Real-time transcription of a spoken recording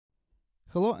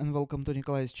Hello and welcome to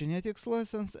Nikolai's genetics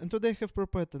lessons, and today I have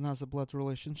prepared another blood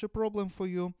relationship problem for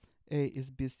you. A is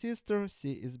B's sister,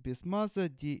 C is B's mother,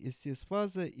 D is C's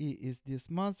father, E is D's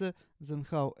mother, then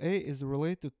how A is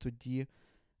related to D.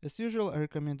 As usual, I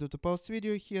recommend you to pause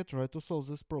video here, try to solve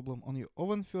this problem on your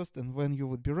own first, and when you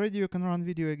would be ready you can run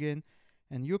video again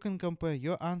and you can compare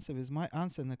your answer with my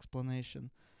answer and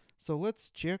explanation. So let's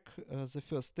check the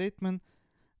first statement.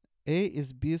 A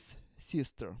is B's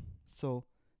sister. So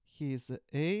he is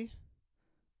A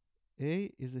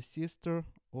is a sister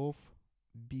of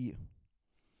B.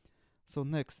 So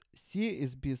next, C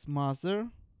is B's mother.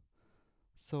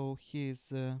 So he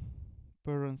is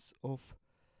parents of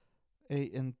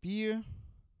A and B.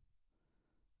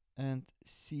 And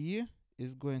C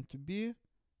is going to be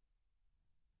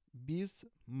B's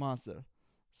mother.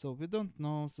 So we don't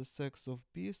know the sex of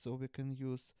B, so we can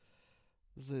use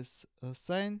this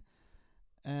sign.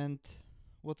 And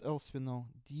what else we know?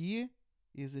 D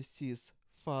is a C's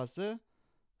father.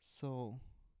 So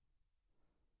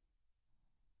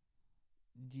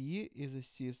D is a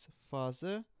C's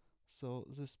father. So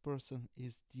this person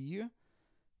is D.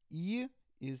 E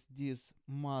is D's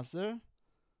mother.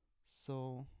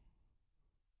 So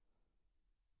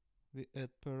we add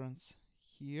parents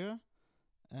here.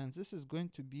 And this is going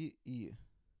to be E.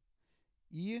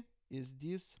 E is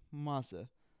D's mother.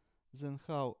 Then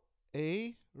how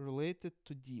A related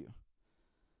to D?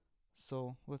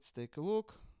 So let's take a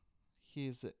look. He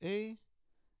is a A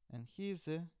and he is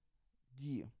a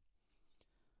D.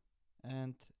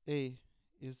 And A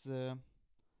is a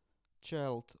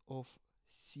child of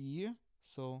C,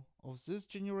 so of this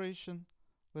generation.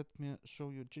 Let me show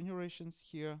you generations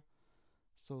here.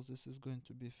 So this is going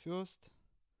to be first,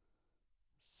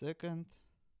 second,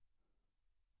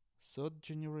 third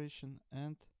generation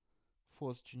and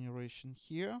fourth generation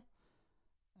here.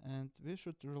 And we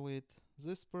should relate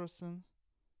this person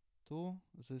to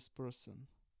this person.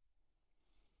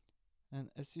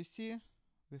 And as you see,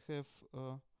 we have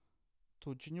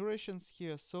two generations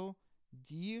here. So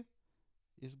D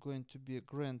is going to be a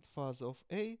grandfather of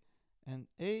A, and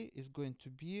A is going to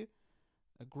be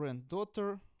a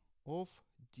granddaughter of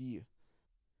D.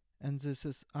 And this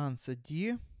is answer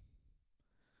D.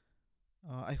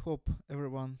 I hope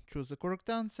everyone chose the correct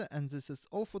answer, and this is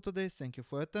all for today. Thank you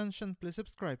for your attention. Please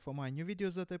subscribe for my new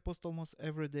videos that I post almost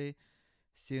every day.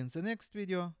 See you in the next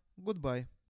video. Goodbye.